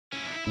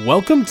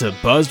Welcome to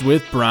Buzzed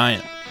with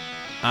Brian.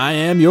 I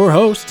am your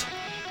host,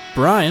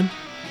 Brian.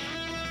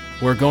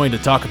 We're going to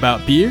talk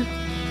about beer,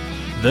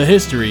 the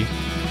history,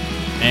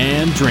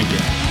 and drinking.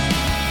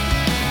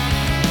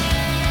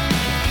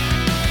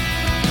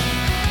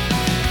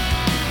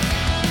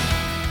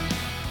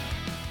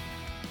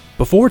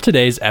 Before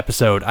today's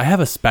episode, I have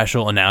a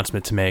special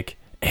announcement to make,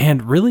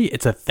 and really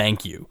it's a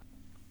thank you.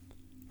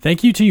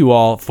 Thank you to you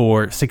all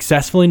for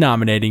successfully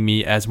nominating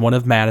me as one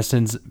of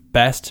Madison's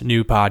best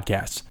new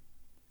podcasts.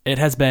 It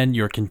has been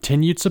your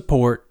continued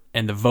support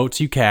and the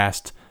votes you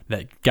cast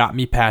that got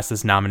me past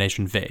this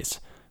nomination phase.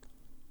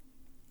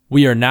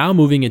 We are now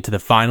moving into the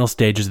final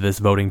stages of this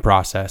voting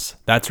process.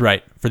 That's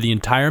right, for the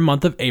entire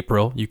month of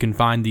April, you can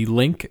find the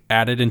link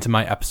added into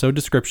my episode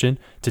description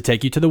to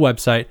take you to the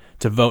website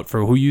to vote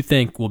for who you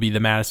think will be the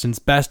Madison's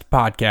best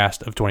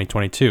podcast of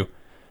 2022.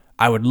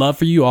 I would love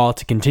for you all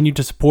to continue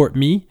to support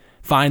me,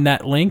 find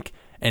that link,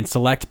 and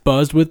select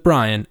Buzzed with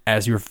Brian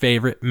as your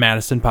favorite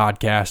Madison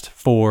podcast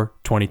for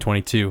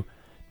 2022.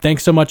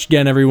 Thanks so much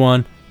again,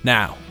 everyone.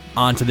 Now,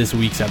 on to this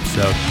week's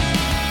episode.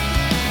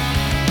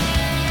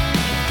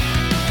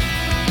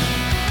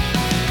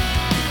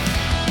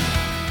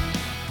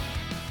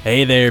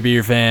 Hey there,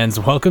 beer fans.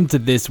 Welcome to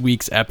this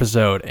week's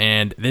episode,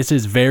 and this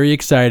is very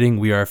exciting.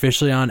 We are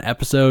officially on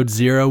episode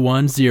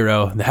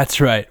 010. That's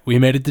right, we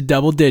made it to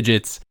double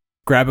digits.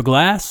 Grab a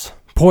glass,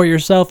 pour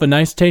yourself a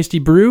nice tasty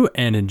brew,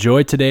 and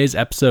enjoy today's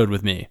episode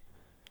with me.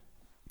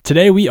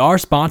 Today we are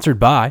sponsored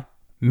by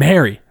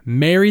Mary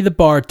the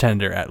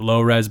bartender at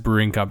Low Res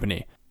Brewing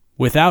Company.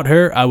 Without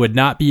her, I would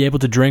not be able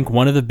to drink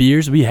one of the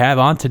beers we have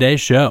on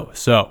today's show,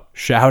 so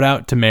shout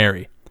out to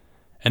Mary.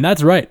 And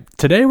that's right,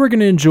 today we're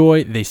going to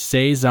enjoy the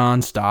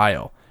Saison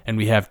style, and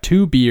we have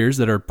two beers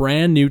that are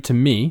brand new to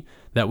me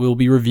that we'll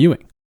be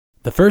reviewing.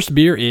 The first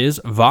beer is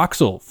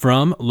Voxel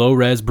from Low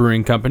Res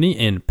Brewing Company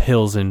in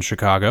Pilsen,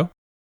 Chicago.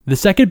 The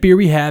second beer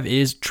we have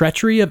is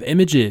Treachery of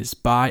Images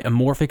by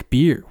Amorphic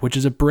Beer, which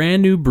is a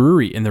brand new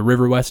brewery in the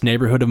River West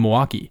neighborhood of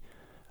Milwaukee.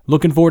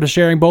 Looking forward to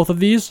sharing both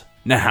of these?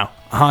 Now,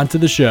 on to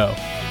the show.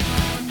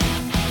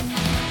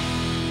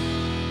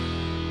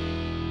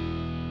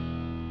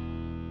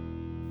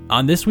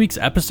 On this week's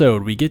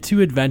episode, we get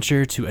to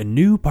adventure to a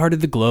new part of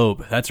the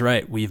globe. That's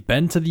right, we've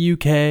been to the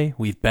UK,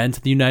 we've been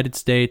to the United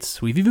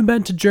States, we've even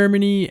been to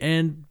Germany,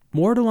 and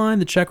more to line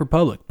the Czech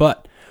Republic,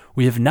 but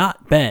we have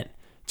not been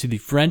to the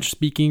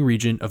French-speaking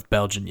region of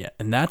Belgium yet,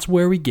 and that's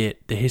where we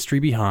get the history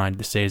behind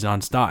the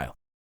Saison style.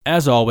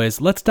 As always,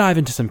 let's dive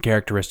into some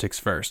characteristics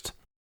first.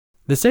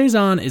 The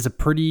Saison is a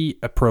pretty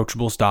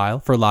approachable style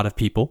for a lot of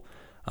people.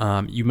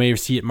 You may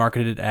see it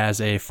marketed as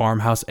a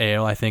farmhouse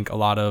ale. I think a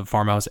lot of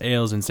farmhouse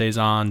ales and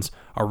Saisons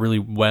are really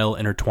well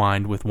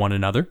intertwined with one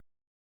another.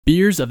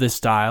 Beers of this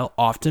style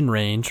often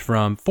range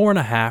from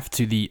 4.5%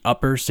 to the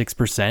upper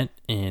 6%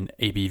 in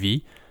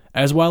ABV,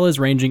 as well as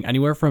ranging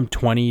anywhere from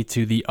 20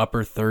 to the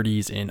upper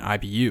 30s in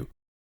IBU.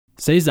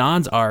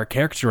 Saisons are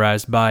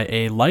characterized by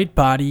a light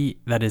body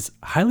that is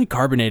highly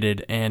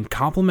carbonated and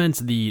complements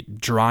the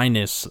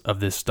dryness of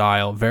this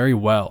style very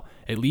well.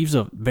 It leaves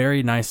a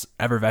very nice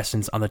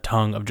effervescence on the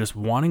tongue of just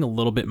wanting a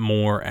little bit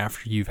more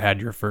after you've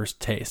had your first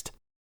taste.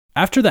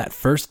 After that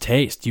first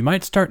taste, you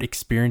might start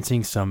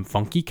experiencing some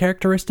funky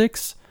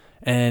characteristics,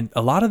 and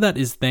a lot of that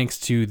is thanks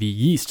to the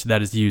yeast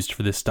that is used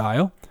for this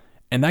style.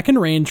 And that can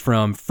range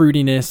from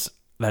fruitiness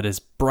that is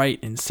bright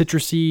and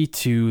citrusy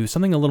to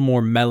something a little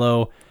more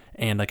mellow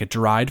and like a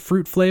dried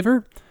fruit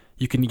flavor.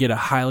 You can get a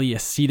highly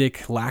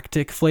acetic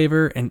lactic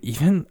flavor, and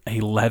even a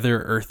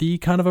leather earthy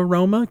kind of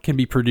aroma can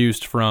be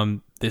produced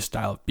from this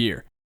style of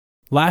beer.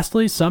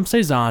 Lastly, some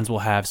Saisons will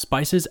have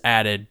spices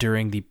added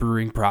during the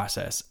brewing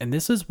process, and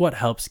this is what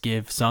helps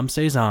give some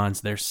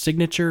Saisons their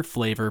signature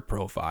flavor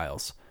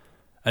profiles.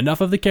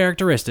 Enough of the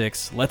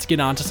characteristics, let's get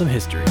on to some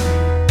history.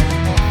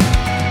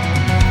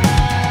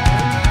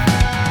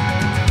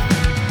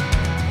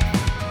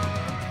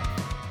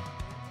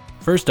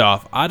 First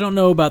off, I don't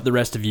know about the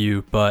rest of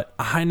you, but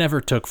I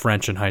never took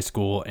French in high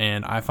school,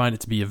 and I find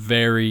it to be a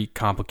very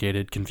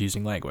complicated,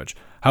 confusing language.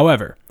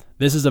 However,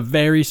 this is a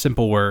very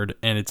simple word,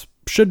 and it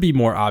should be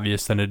more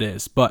obvious than it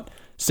is, but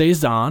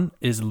Saison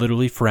is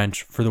literally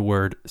French for the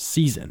word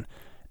season.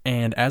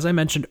 And as I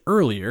mentioned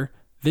earlier,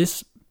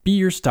 this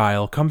beer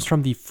style comes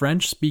from the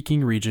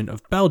French-speaking region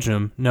of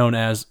Belgium known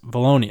as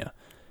Wallonia,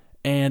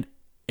 and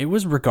it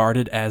was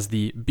regarded as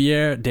the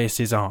bière de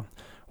saison,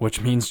 which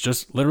means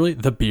just literally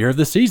the beer of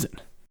the season.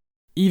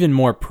 Even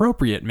more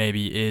appropriate,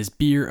 maybe, is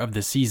beer of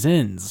the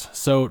seasons.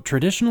 So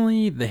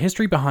traditionally, the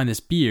history behind this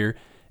beer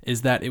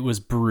is that it was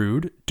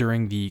brewed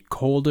during the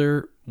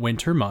colder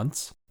winter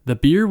months. The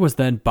beer was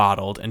then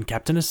bottled and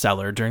kept in a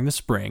cellar during the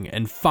spring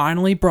and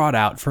finally brought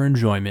out for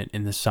enjoyment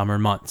in the summer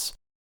months.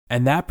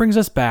 And that brings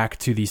us back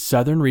to the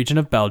southern region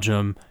of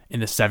Belgium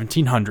in the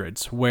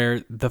 1700s,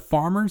 where the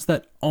farmers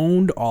that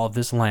owned all of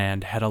this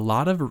land had a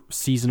lot of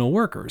seasonal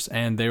workers,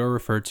 and they were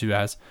referred to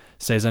as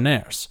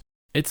saisonniers.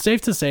 It's safe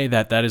to say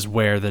that that is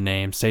where the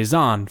name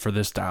Saison for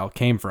this style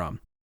came from.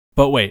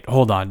 But wait,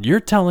 hold on.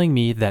 You're telling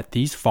me that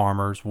these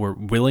farmers were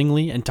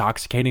willingly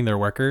intoxicating their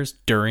workers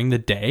during the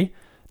day?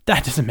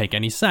 That doesn't make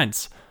any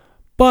sense.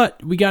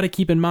 But we got to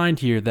keep in mind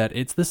here that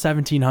it's the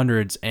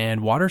 1700s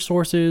and water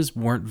sources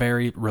weren't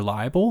very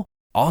reliable.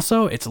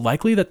 Also, it's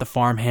likely that the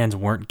farmhands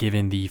weren't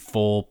given the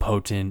full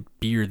potent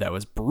beer that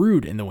was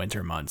brewed in the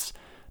winter months.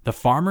 The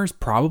farmers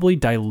probably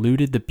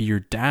diluted the beer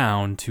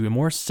down to a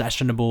more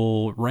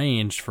sessionable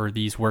range for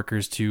these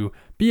workers to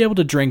be able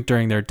to drink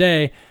during their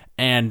day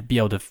and be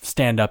able to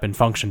stand up and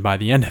function by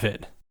the end of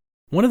it.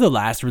 One of the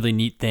last really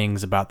neat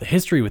things about the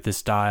history with this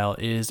style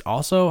is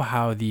also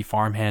how the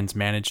farmhands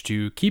managed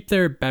to keep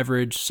their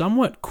beverage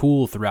somewhat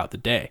cool throughout the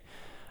day.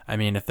 I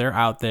mean, if they're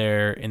out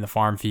there in the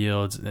farm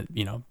fields,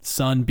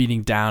 sun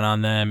beating down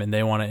on them and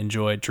they want to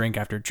enjoy drink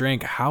after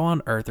drink, how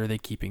on earth are they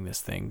keeping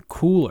this thing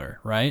cooler,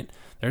 right?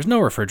 There's no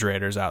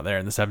refrigerators out there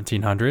in the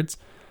 1700s.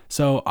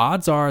 So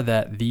odds are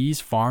that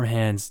these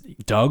farmhands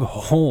dug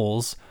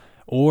holes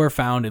or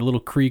found a little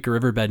creek or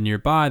riverbed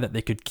nearby that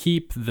they could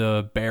keep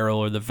the barrel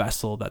or the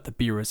vessel that the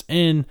beer was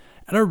in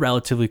at a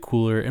relatively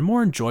cooler and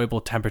more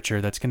enjoyable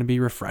temperature that's going to be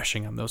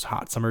refreshing on those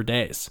hot summer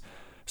days.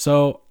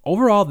 So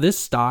overall, this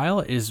style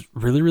is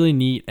really, really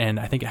neat, and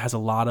I think it has a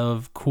lot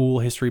of cool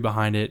history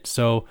behind it.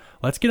 So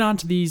let's get on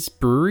to these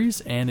breweries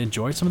and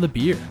enjoy some of the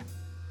beer.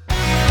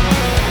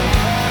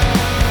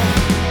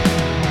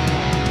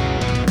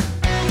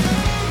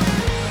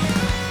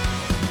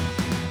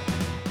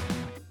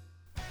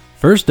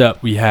 First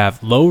up, we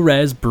have Low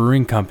Res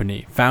Brewing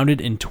Company, founded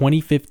in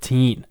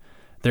 2015.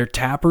 Their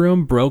tap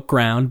room broke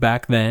ground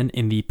back then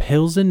in the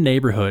Pilsen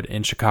neighborhood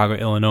in Chicago,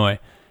 Illinois.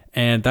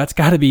 And that's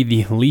got to be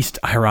the least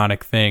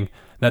ironic thing,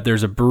 that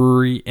there's a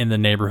brewery in the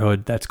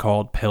neighborhood that's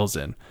called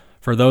Pilsen.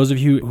 For those of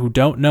you who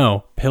don't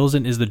know,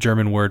 Pilsen is the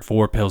German word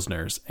for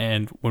Pilsners.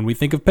 And when we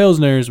think of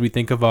Pilsners, we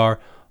think of our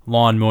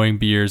lawn mowing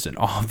beers and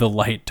all of the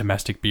light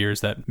domestic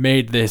beers that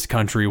made this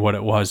country what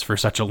it was for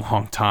such a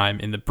long time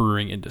in the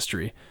brewing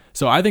industry.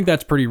 So I think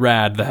that's pretty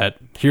rad that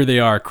here they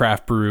are,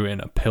 craft brew in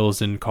a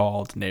Pilsen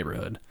called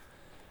neighborhood.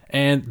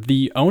 And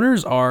the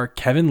owners are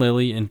Kevin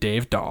Lilly and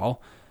Dave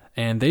Dahl,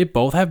 and they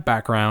both have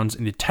backgrounds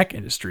in the tech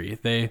industry.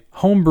 They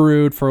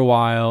homebrewed for a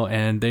while,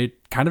 and they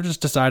kind of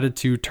just decided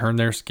to turn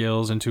their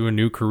skills into a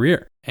new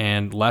career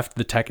and left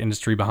the tech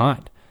industry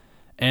behind.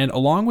 And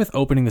along with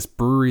opening this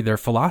brewery, their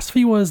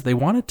philosophy was they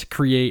wanted to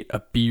create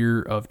a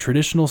beer of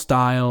traditional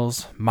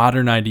styles,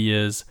 modern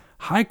ideas,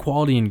 high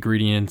quality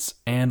ingredients,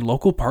 and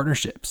local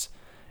partnerships.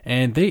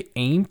 And they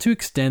aim to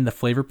extend the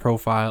flavor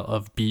profile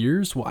of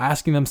beers while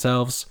asking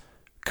themselves,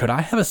 could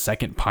I have a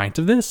second pint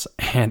of this?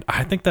 And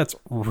I think that's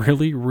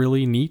really,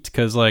 really neat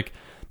because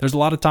there's a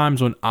lot of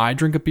times when I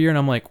drink a beer and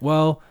I'm like,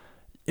 well,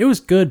 it was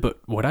good, but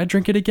would I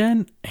drink it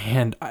again?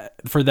 And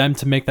for them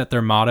to make that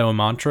their motto and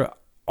mantra,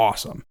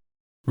 awesome.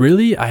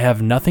 Really, I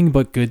have nothing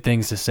but good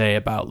things to say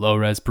about Low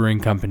Res Brewing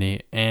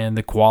Company and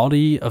the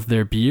quality of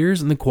their beers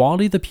and the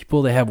quality of the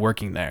people they have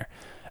working there.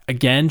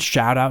 Again,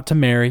 shout out to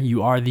Mary.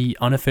 You are the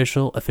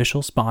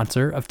official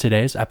sponsor of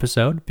today's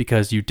episode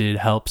because you did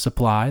help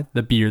supply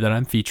the beer that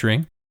I'm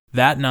featuring.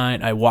 That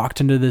night, I walked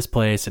into this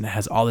place and it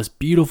has all this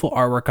beautiful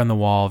artwork on the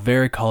wall,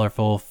 very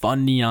colorful,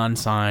 fun neon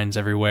signs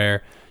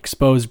everywhere,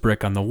 exposed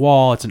brick on the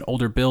wall. It's an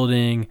older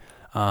building.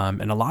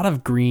 And a lot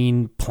of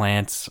green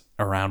plants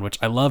around, which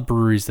I love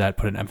breweries that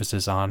put an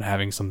emphasis on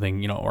having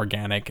something,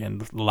 organic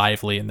and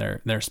lively in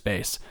their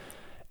space.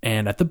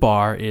 And at the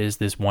bar is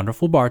this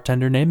wonderful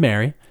bartender named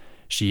Mary.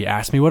 She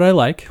asked me what I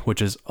like,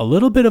 which is a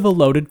little bit of a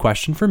loaded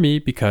question for me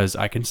because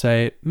I can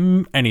say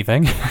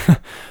anything.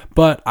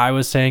 But I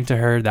was saying to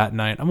her that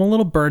night, I'm a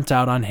little burnt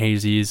out on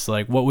hazies.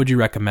 Like, what would you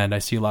recommend? I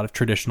see a lot of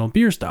traditional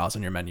beer styles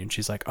on your menu. And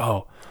she's like,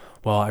 oh,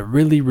 well, I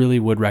really, really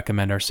would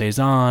recommend our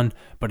Saison,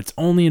 but it's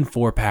only in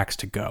 4-packs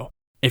to go.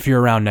 If you're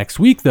around next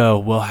week, though,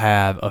 we'll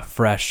have a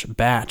fresh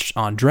batch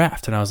on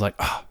draft. And I was like,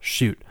 oh,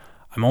 shoot,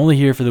 I'm only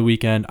here for the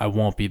weekend. I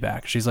won't be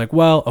back. She's like,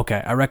 well,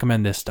 okay, I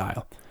recommend this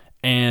style.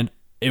 And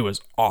it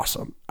was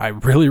awesome. I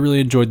really, really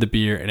enjoyed the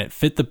beer, and it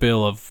fit the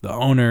bill of the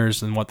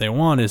owners, and what they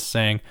want is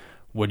saying,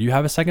 would you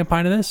have a second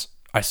pint of this?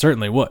 I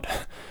certainly would.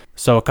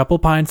 So a couple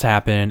pints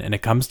happen, and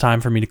it comes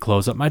time for me to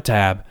close up my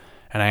tab,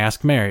 and I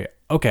ask Mary,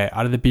 okay,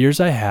 out of the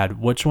beers I had,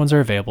 which ones are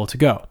available to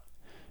go?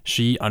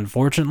 She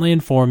unfortunately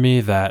informed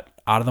me that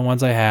out of the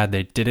ones I had,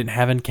 they didn't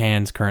have in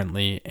cans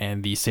currently,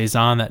 and the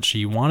Saison that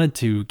she wanted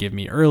to give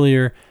me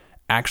earlier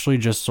actually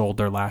just sold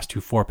their last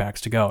 2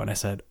 4-packs to go. And I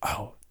said,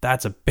 oh,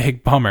 that's a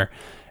big bummer.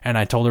 And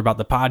I told her about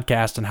the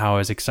podcast and how I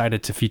was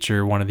excited to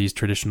feature one of these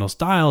traditional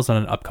styles on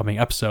an upcoming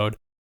episode.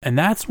 And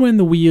that's when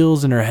the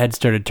wheels in her head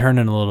started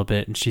turning a little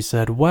bit. And she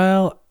said,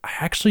 well, I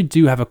actually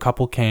do have a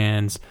couple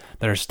cans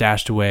that are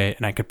stashed away,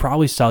 and I could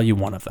probably sell you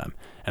one of them.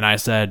 And I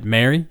said,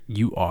 Mary,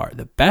 you are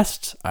the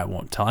best. I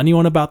won't tell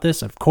anyone about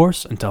this, of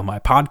course, until my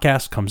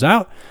podcast comes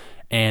out.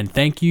 And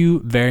thank you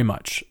very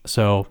much.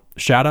 So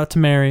shout out to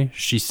Mary.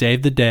 She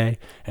saved the day,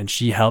 and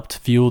she helped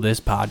fuel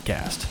this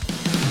podcast.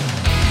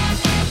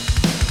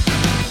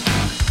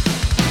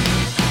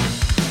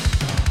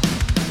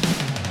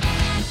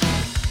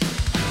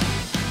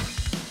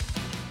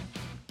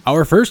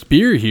 Our first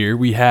beer here,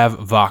 we have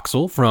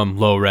Voxel from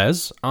Low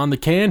Res. On the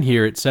can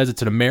here, it says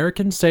it's an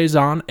American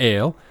Saison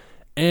Ale,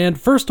 And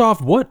first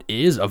off, what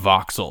is a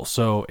voxel?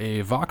 So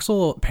a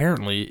voxel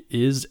apparently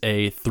is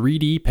a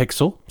 3D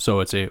pixel, so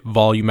it's a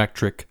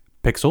volumetric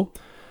pixel.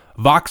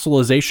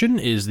 Voxelization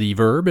is the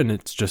verb, and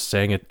it's just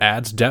saying it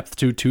adds depth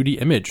to a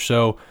 2D image.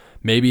 So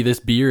maybe this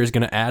beer is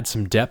going to add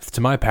some depth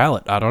to my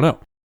palate. I don't know.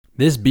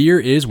 This beer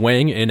is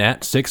weighing in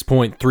at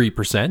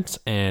 6.3%,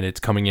 and it's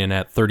coming in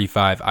at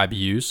 35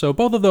 IBUs. So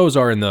both of those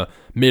are in the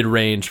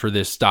mid-range for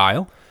this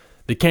style.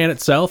 The can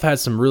itself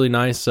has some really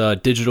nice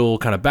digital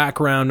kind of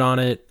background on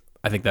it.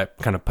 I think that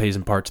kind of plays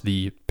in part to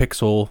the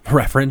pixel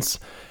reference,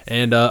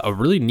 and a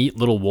really neat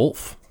little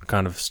wolf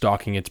kind of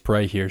stalking its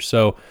prey here.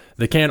 So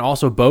the can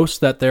also boasts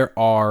that there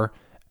are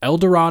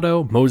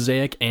Eldorado,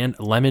 Mosaic, and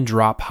Lemon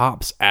Drop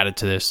hops added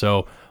to this.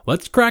 So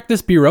let's crack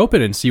this beer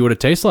open and see what it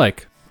tastes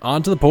like.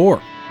 On to the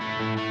pour.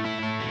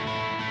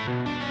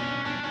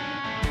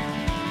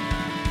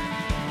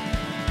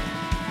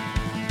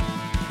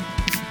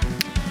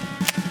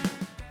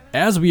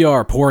 As we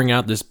are pouring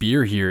out this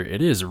beer here,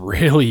 it is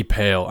really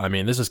pale. I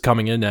mean, this is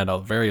coming in at a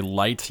very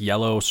light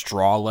yellow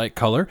straw-like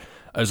color.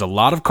 There's a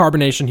lot of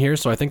carbonation here,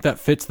 so I think that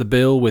fits the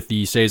bill with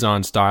the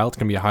Saison style. It's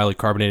going to be a highly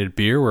carbonated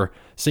beer. We're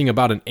seeing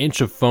about an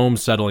inch of foam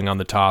settling on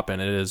the top,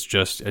 and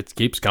it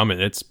keeps coming.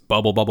 It's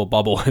bubble, bubble,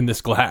 bubble in this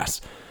glass.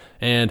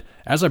 And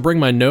as I bring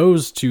my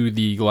nose to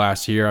the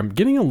glass here, I'm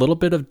getting a little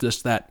bit of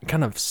just that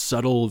kind of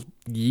subtle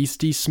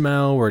yeasty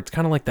smell where it's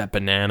kind of like that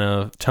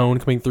banana tone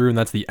coming through, and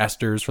that's the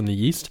esters from the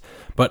yeast.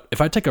 But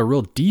if I take a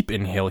real deep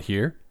inhale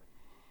here,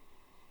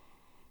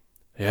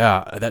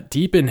 yeah, that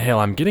deep inhale,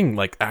 I'm getting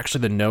like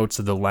actually the notes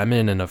of the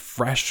lemon and a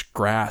fresh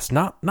grass,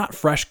 not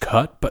fresh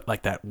cut, but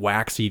like that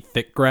waxy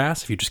thick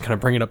grass. If you just kind of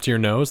bring it up to your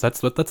nose, that's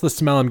the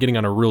smell I'm getting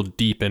on a real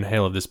deep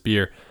inhale of this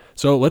beer.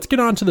 So let's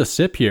get on to the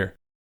sip here.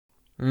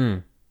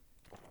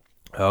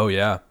 Oh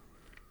yeah.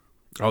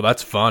 Oh,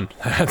 that's fun.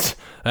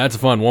 That's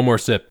fun. One more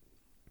sip.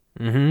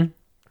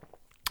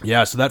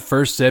 Yeah, so that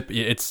first sip,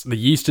 the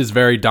yeast is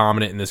very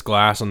dominant in this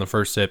glass on the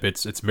first sip.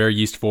 It's very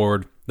yeast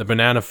forward. The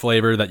banana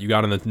flavor that you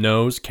got in the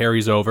nose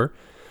carries over.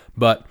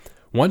 But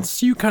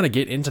once you kind of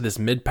get into this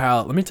mid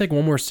palate, let me take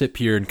one more sip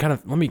here and kind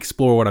of let me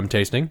explore what I'm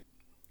tasting.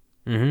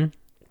 I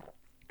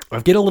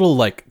get a little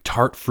like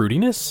tart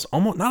fruitiness,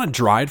 almost not a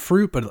dried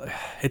fruit, but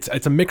it's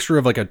a mixture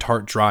of like a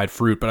tart dried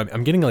fruit, but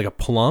I'm getting like a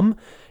plum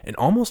and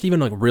almost even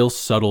like real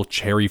subtle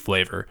cherry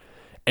flavor.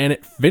 And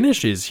it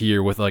finishes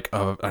here with like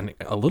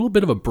a little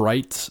bit of a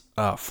bright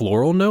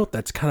floral note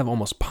that's kind of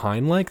almost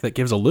pine-like that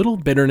gives a little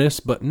bitterness,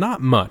 but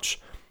not much.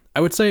 I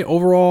would say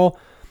overall,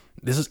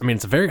 it's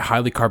a very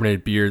highly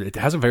carbonated beer. It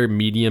has a very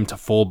medium to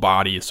full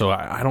body. So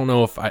I don't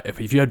know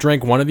if you had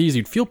drank one of these,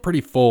 you'd feel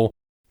pretty full.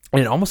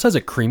 And it almost has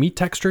a creamy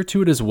texture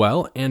to it as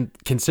well. And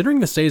considering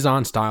the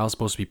Saison style is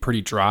supposed to be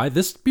pretty dry,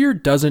 this beer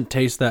doesn't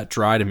taste that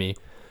dry to me.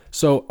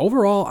 So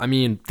overall,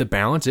 the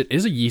balance, it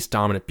is a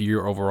yeast-dominant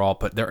beer overall,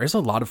 but there is a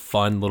lot of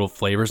fun little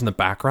flavors in the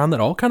background that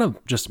all kind of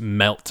just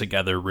melt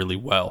together really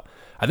well.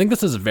 I think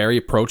this is very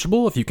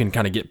approachable if you can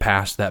kind of get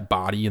past that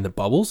body and the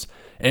bubbles.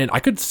 And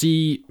I could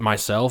see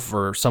myself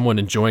or someone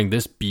enjoying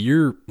this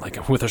beer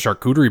like with a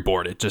charcuterie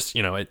board. It just,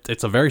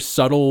 it's a very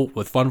subtle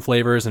with fun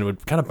flavors, and it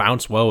would kind of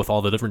bounce well with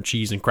all the different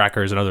cheese and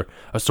crackers and other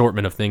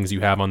assortment of things you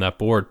have on that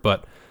board.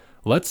 But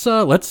I'm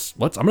going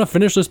to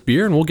finish this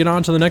beer and we'll get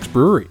on to the next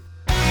brewery.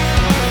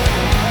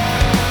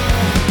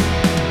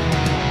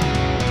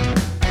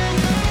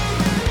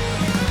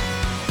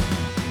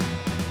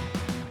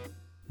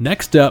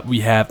 Next up,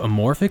 we have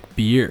Amorphic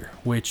Beer,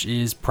 which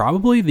is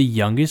probably the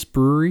youngest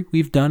brewery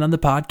we've done on the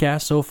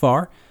podcast so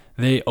far.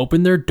 They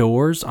opened their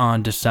doors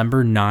on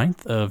December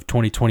 9th of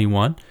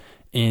 2021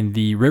 in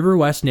the River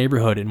West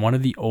neighborhood in one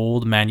of the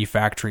old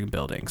manufacturing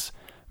buildings.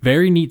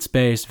 Very neat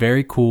space,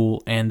 very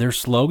cool, and their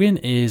slogan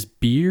is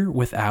beer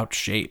without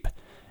shape,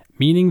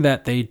 meaning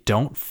that they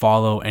don't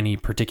follow any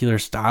particular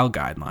style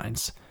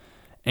guidelines.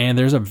 And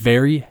there's a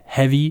very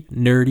heavy,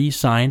 nerdy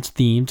science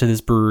theme to this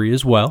brewery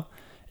as well.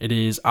 It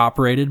is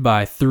operated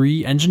by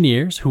 3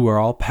 engineers who are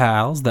all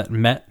pals that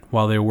met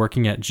while they were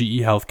working at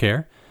GE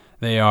Healthcare.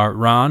 They are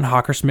Ron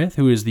Hockersmith,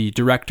 who is the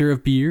director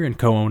of beer and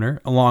co-owner,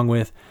 along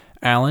with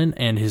Alan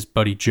and his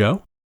buddy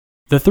Joe.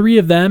 The 3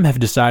 of them have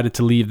decided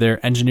to leave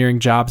their engineering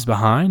jobs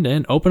behind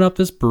and open up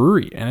this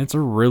brewery, and it's a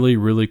really,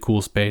 really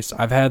cool space.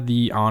 I've had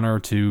the honor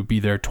to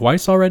be there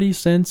twice already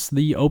since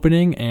the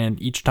opening,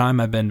 and each time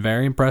I've been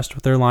very impressed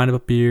with their lineup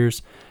of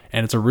beers,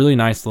 and it's a really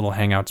nice little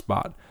hangout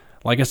spot.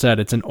 Like I said,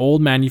 it's an old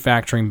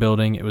manufacturing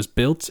building. It was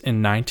built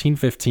in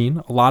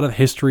 1915. A lot of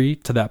history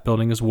to that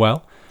building as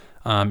well.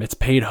 It's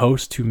paid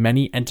host to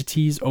many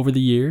entities over the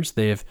years.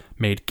 They have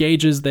made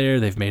gauges there.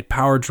 They've made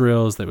power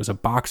drills. There was a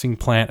boxing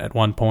plant at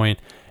one point.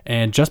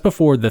 And just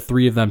before the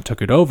 3 of them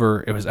took it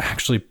over, it was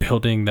actually a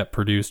building that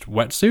produced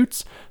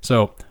wetsuits.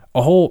 So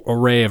a whole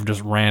array of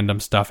just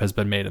random stuff has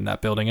been made in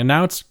that building. And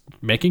now it's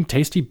making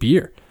tasty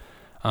beer.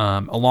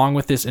 Along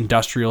with this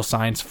industrial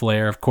science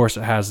flair, of course,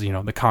 it has,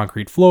 the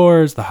concrete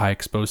floors, the high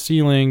exposed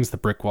ceilings, the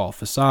brick wall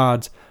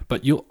facades,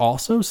 but you'll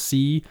also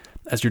see,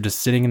 as you're just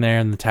sitting in there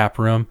in the tap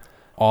room,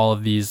 all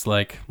of these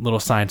like little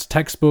science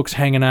textbooks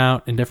hanging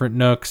out in different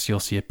nooks. You'll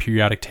see a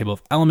periodic table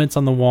of elements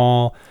on the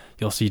wall.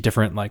 You'll see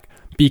different like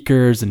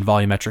beakers and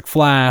volumetric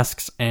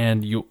flasks.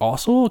 And you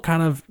also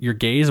your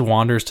gaze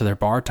wanders to their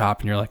bar top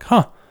and you're like,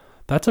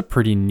 that's a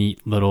pretty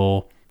neat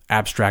little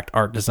abstract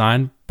art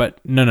design. But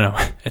no,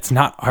 it's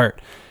not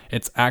art.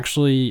 It's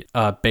actually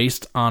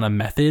based on a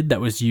method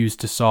that was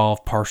used to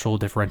solve partial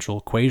differential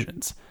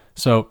equations.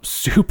 So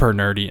super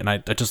nerdy, and I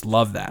just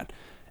love that.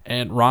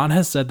 And Ron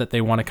has said that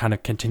they want to kind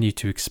of continue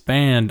to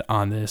expand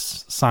on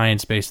this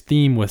science-based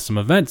theme with some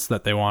events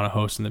that they want to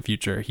host in the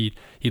future.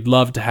 He'd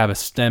love to have a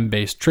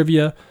STEM-based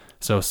trivia.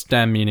 So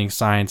STEM meaning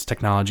science,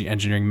 technology,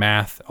 engineering,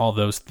 math, all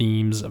those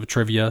themes of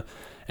trivia.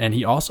 And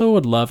he also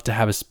would love to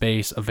have a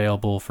space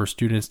available for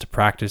students to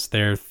practice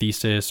their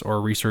thesis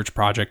or research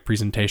project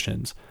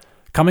presentations.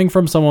 Coming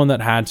from someone that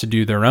had to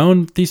do their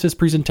own thesis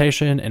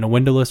presentation in a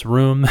windowless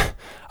room,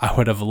 I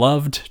would have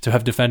loved to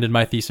have defended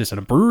my thesis in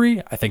a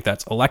brewery. I think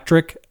that's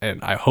electric,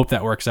 and I hope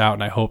that works out,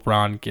 and I hope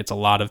Ron gets a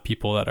lot of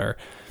people that are,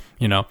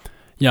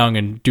 young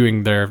and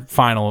doing their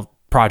final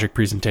project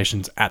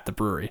presentations at the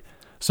brewery.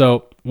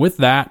 So with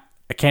that,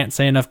 I can't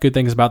say enough good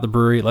things about the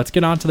brewery. Let's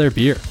get on to their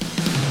beer.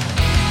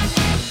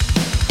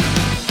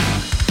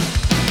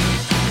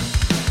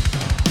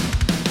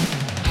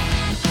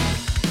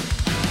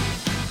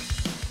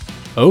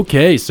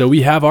 Okay, so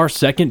we have our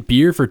second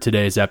beer for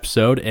today's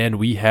episode, and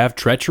we have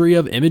Treachery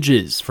of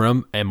Images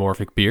from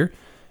Amorphic Beer.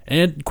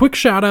 And quick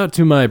shout out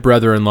to my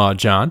brother-in-law,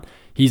 John.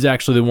 He's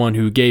actually the one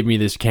who gave me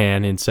this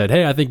can and said,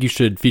 hey, I think you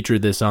should feature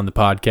this on the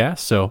podcast.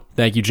 So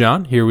thank you,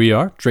 John. Here we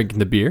are, drinking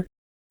the beer.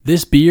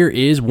 This beer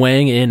is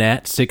weighing in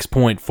at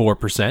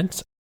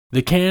 6.4%.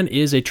 The can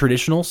is a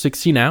traditional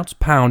 16-ounce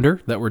pounder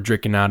that we're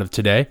drinking out of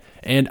today,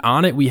 and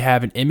on it we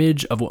have an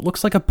image of what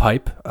looks like a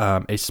pipe,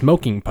 a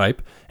smoking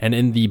pipe, and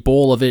in the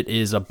bowl of it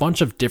is a bunch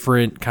of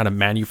different kind of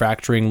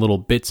manufacturing little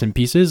bits and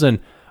pieces,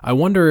 and I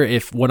wonder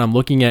if what I'm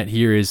looking at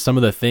here is some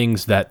of the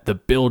things that the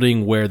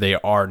building where they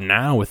are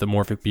now with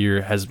Amorphic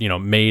Beer has,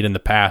 made in the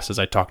past, as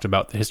I talked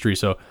about the history.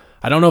 So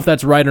I don't know if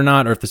that's right or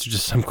not, or if this is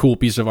just some cool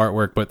piece of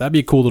artwork, but that'd be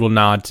a cool little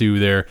nod to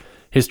their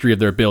history of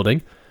their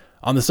building.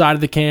 On the side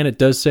of the can, it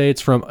does say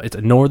it's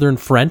a Northern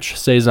French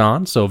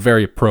Saison, so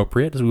very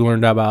appropriate, as we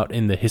learned about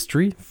in the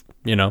history.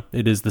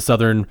 It is the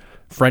Southern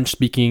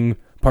French-speaking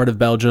part of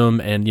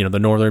Belgium and, the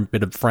northern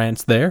bit of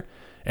France there.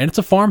 And it's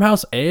a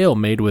farmhouse ale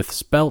made with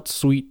spelt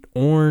sweet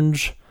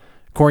orange,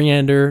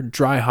 coriander,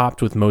 dry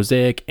hopped with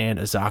mosaic and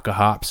Azacca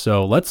hops.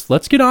 So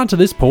let's get on to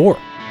this pour.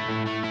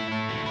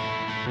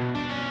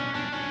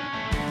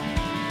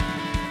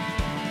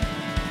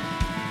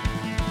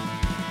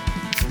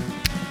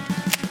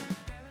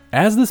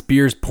 As this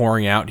beer is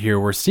pouring out here,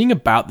 we're seeing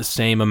about the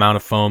same amount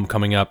of foam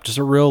coming up, just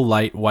a real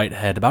light white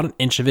head, about an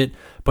inch of it,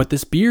 but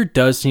this beer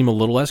does seem a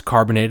little less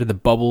carbonated, the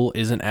bubble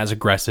isn't as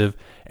aggressive,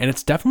 and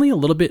it's definitely a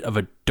little bit of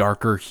a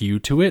darker hue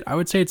to it. I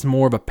would say it's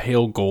more of a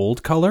pale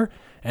gold color,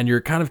 and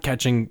you're kind of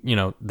catching,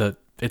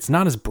 it's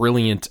not as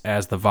brilliant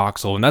as the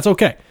Voxel, and that's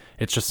okay.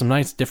 It's just some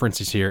nice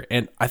differences here,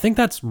 and I think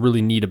that's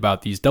really neat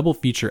about these double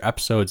feature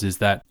episodes is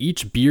that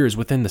each beer is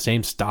within the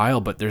same style,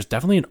 but there's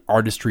definitely an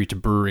artistry to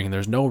brewing, and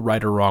there's no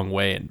right or wrong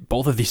way, and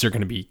both of these are going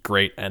to be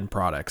great end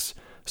products.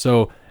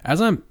 So as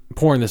I'm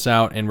pouring this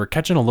out and we're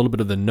catching a little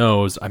bit of the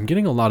nose, I'm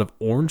getting a lot of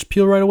orange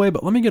peel right away,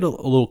 but let me get a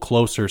little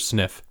closer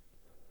sniff.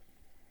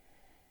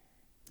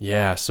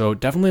 Yeah, so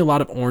definitely a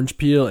lot of orange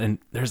peel, and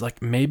there's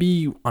like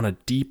maybe on a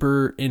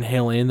deeper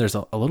inhale in, there's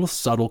a little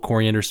subtle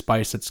coriander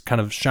spice that's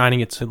kind of shining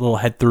its little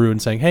head through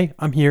and saying, hey,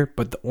 I'm here,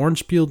 but the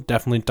orange peel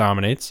definitely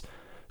dominates.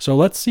 So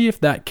let's see if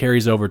that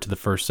carries over to the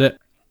first sip.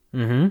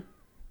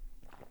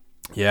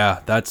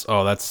 Yeah, that's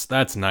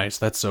nice.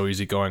 That's so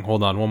easy going.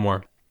 Hold on, one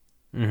more.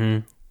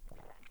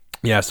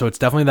 Yeah, so it's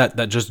definitely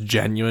that just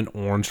genuine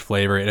orange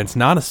flavor, and it's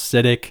not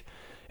acidic.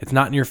 It's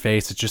not in your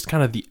face. It's just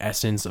kind of the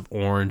essence of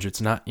orange.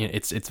 It's not,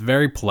 it's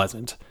very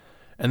pleasant.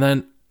 And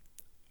then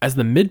as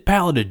the mid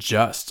palate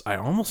adjusts, I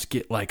almost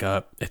get like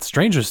it's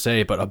strange to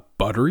say, but a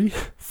buttery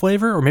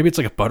flavor, or maybe it's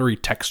like a buttery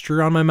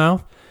texture on my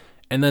mouth.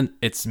 And then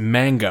it's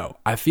mango.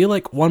 I feel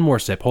like one more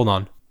sip. Hold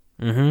on.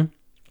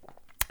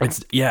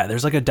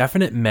 There's like a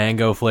definite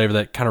mango flavor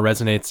that kind of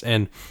resonates.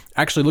 And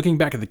actually looking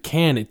back at the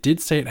can, it did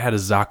say it had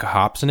Azacca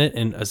hops in it,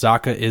 and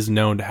Azacca is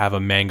known to have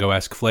a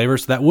mango-esque flavor.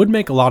 So that would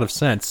make a lot of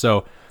sense.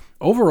 So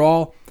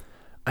overall,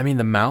 I mean,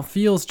 the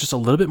mouthfeel is just a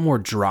little bit more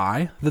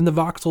dry than the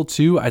Voxel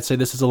 2. I'd say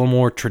this is a little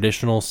more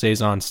traditional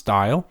Saison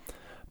style.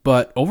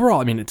 But overall,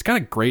 I mean, it's got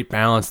a great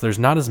balance. There's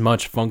not as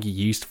much funky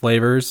yeast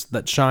flavors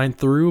that shine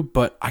through,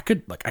 but I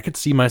could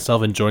see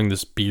myself enjoying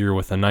this beer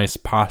with a nice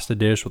pasta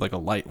dish with like a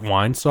light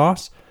wine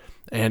sauce.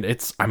 And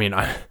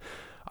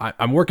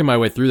I'm working my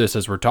way through this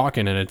as we're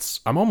talking, and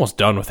I'm almost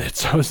done with it.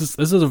 So this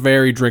is a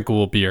very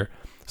drinkable beer.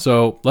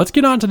 So let's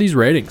get on to these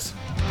ratings.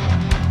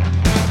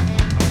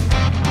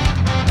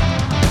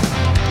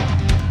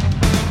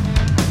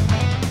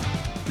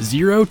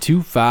 0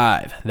 to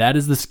 5. That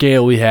is the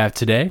scale we have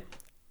today,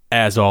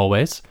 as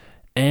always.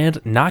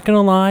 And not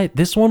gonna lie,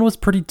 this one was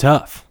pretty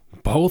tough.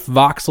 Both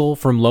Voxel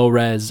from Low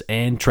Res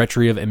and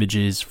Treachery of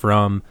Images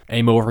from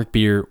Amorphic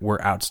Beer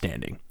were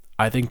outstanding.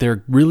 I think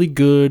they're really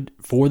good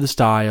for the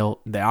style.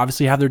 They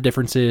obviously have their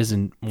differences,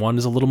 and one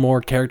is a little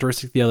more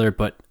characteristic than the other,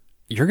 but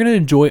you're going to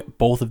enjoy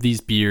both of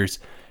these beers,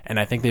 and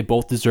I think they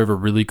both deserve a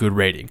really good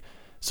rating.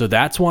 So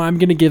that's why I'm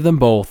going to give them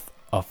both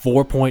a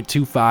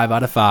 4.25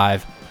 out of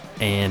 5,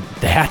 and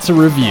that's a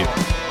review.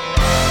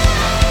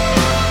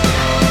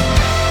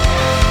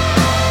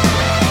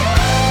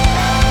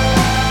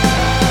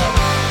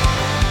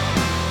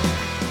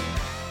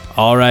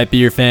 All right,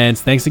 beer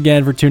fans, thanks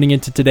again for tuning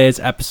into today's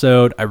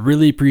episode. I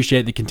really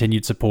appreciate the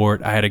continued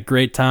support. I had a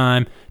great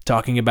time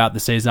talking about the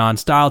Saison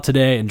style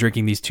today and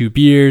drinking these two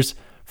beers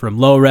from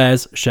Low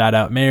Res, shout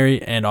out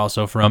Mary, and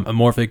also from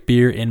Amorphic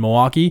Beer in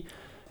Milwaukee.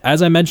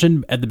 As I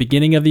mentioned at the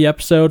beginning of the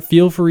episode,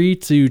 feel free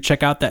to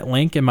check out that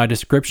link in my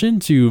description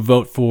to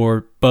vote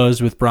for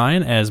Buzzed with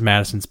Brian as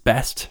Madison's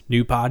best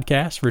new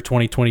podcast for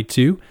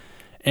 2022.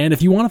 And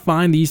if you want to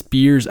find these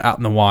beers out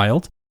in the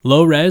wild,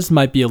 Low Res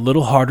might be a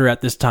little harder at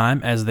this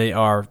time as they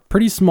are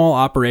pretty small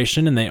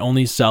operation and they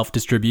only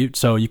self-distribute,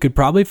 so you could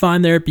probably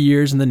find their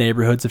beers in the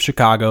neighborhoods of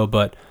Chicago,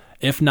 but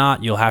if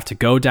not, you'll have to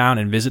go down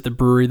and visit the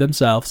brewery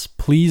themselves.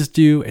 Please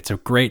do. It's a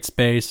great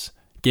space.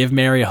 Give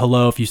Mary a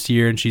hello if you see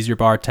her and she's your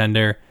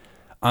bartender.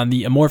 On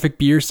the Amorphic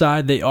Beer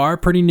side, they are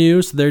pretty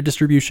new, so their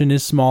distribution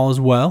is small as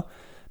well.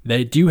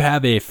 They do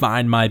have a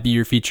Find My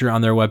Beer feature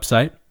on their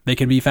website. They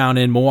can be found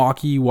in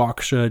Milwaukee,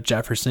 Waukesha,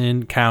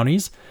 Jefferson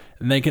counties.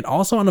 And they can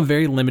also, on a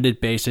very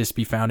limited basis,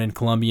 be found in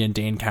Columbia and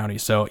Dane County,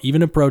 so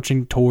even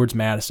approaching towards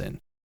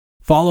Madison.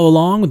 Follow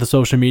along with the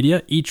social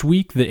media. Each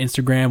week, the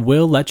Instagram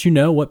will let you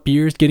know what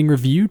beer is getting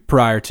reviewed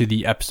prior to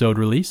the episode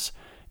release.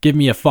 Give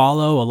me a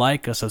follow, a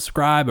like, a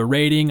subscribe, a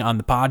rating on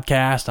the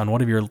podcast on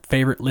whatever your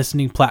favorite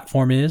listening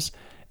platform is.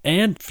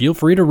 And feel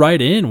free to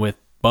write in with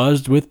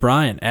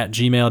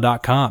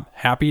buzzedwithbrian@gmail.com.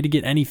 Happy to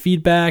get any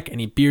feedback,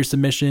 any beer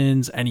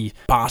submissions, any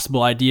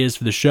possible ideas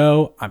for the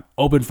show. I'm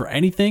open for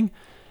anything.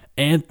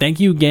 And thank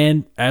you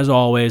again, as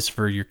always,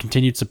 for your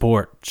continued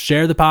support.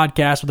 Share the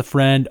podcast with a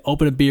friend,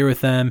 open a beer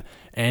with them,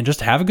 and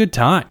just have a good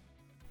time.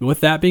 With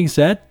that being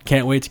said,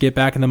 can't wait to get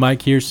back in the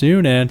mic here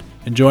soon and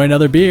enjoy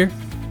another beer.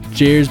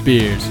 Cheers,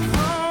 beers.